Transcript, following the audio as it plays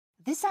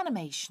This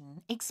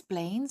animation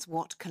explains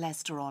what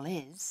cholesterol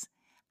is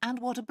and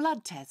what a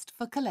blood test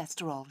for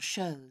cholesterol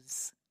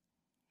shows.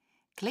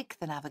 Click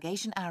the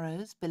navigation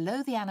arrows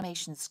below the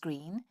animation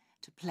screen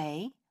to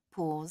play,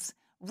 pause,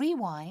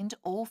 rewind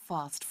or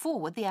fast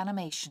forward the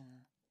animation.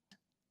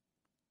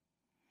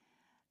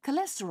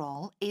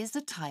 Cholesterol is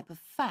a type of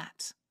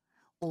fat,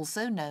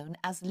 also known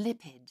as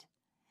lipid,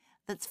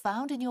 that's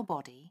found in your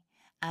body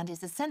and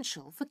is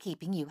essential for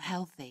keeping you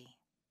healthy.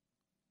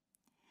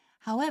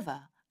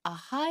 However, a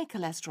high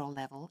cholesterol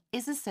level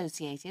is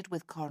associated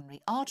with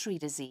coronary artery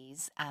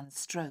disease and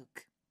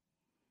stroke.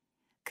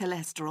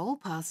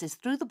 Cholesterol passes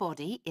through the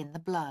body in the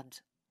blood.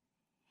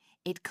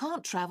 It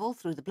can't travel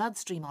through the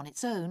bloodstream on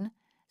its own,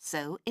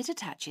 so it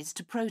attaches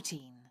to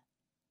protein.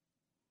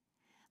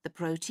 The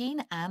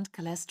protein and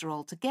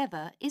cholesterol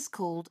together is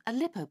called a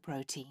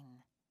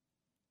lipoprotein.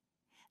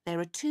 There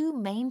are two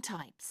main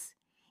types,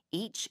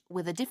 each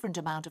with a different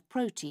amount of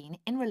protein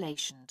in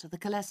relation to the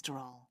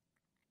cholesterol.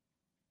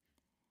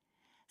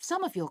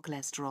 Some of your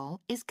cholesterol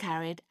is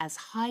carried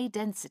as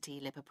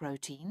high-density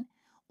lipoprotein,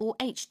 or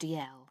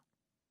HDL,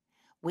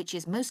 which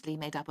is mostly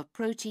made up of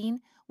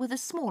protein with a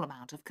small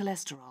amount of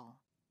cholesterol.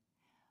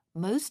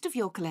 Most of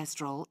your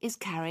cholesterol is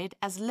carried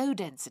as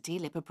low-density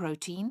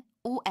lipoprotein,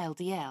 or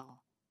LDL.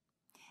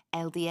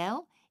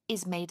 LDL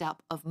is made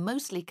up of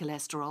mostly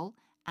cholesterol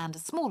and a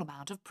small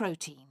amount of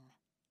protein.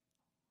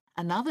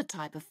 Another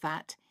type of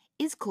fat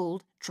is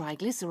called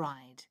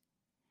triglyceride.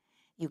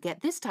 You get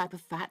this type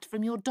of fat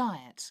from your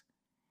diet.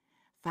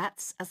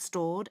 Fats are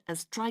stored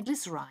as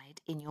triglyceride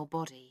in your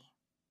body.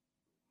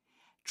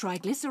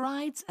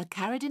 Triglycerides are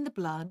carried in the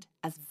blood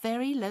as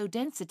very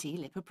low-density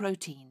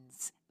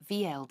lipoproteins,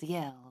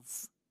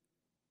 VLDLs.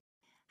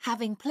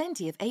 Having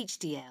plenty of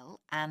HDL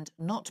and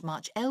not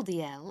much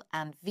LDL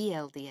and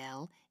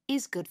VLDL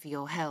is good for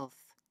your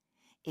health.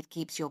 It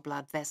keeps your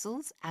blood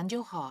vessels and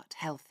your heart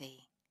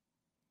healthy.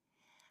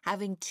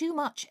 Having too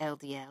much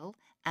LDL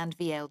and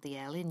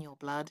VLDL in your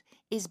blood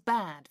is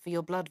bad for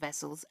your blood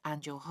vessels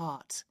and your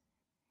heart.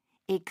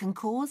 It can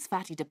cause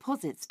fatty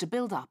deposits to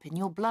build up in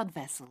your blood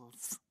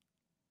vessels.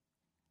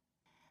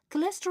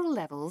 Cholesterol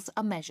levels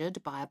are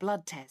measured by a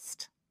blood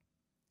test.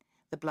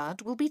 The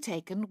blood will be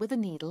taken with a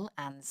needle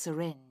and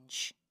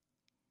syringe.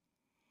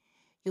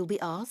 You'll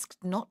be asked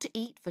not to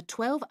eat for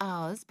 12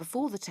 hours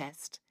before the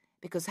test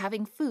because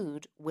having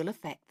food will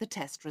affect the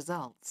test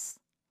results.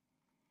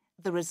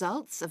 The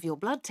results of your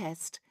blood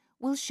test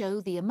will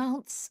show the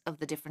amounts of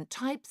the different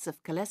types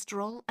of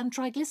cholesterol and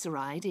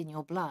triglyceride in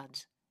your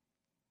blood.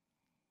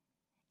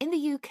 In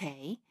the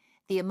UK,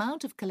 the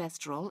amount of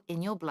cholesterol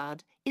in your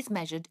blood is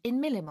measured in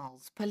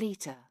millimoles per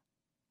litre.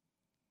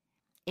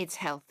 It's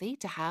healthy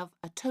to have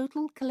a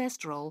total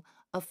cholesterol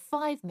of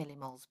 5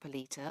 millimoles per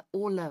litre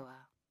or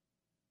lower.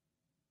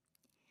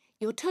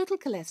 Your total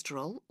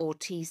cholesterol, or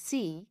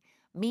TC,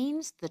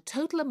 means the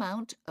total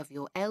amount of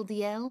your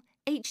LDL,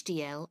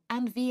 HDL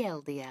and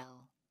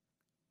VLDL.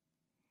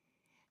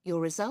 Your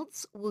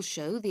results will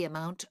show the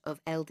amount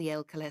of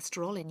LDL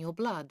cholesterol in your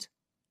blood.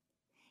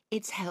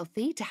 It's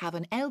healthy to have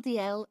an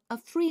LDL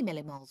of 3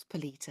 millimoles per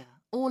litre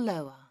or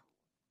lower.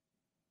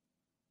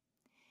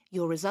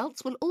 Your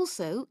results will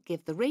also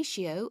give the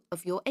ratio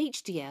of your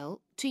HDL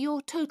to your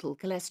total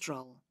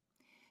cholesterol,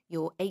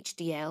 your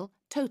HDL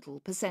total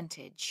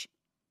percentage.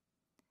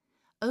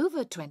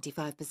 Over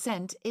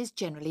 25% is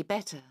generally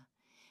better,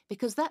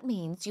 because that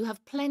means you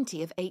have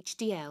plenty of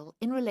HDL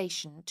in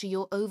relation to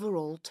your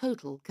overall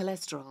total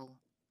cholesterol.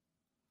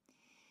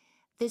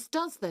 This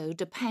does, though,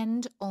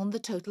 depend on the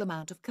total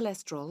amount of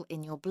cholesterol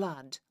in your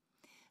blood,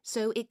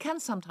 so it can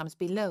sometimes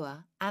be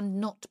lower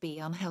and not be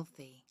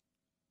unhealthy.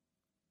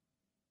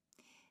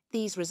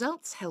 These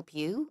results help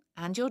you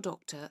and your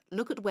doctor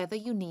look at whether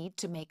you need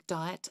to make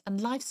diet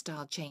and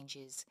lifestyle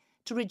changes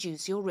to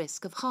reduce your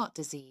risk of heart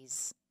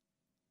disease.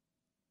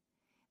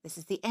 This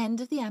is the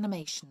end of the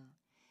animation.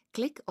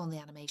 Click on the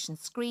animation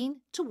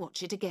screen to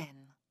watch it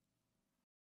again.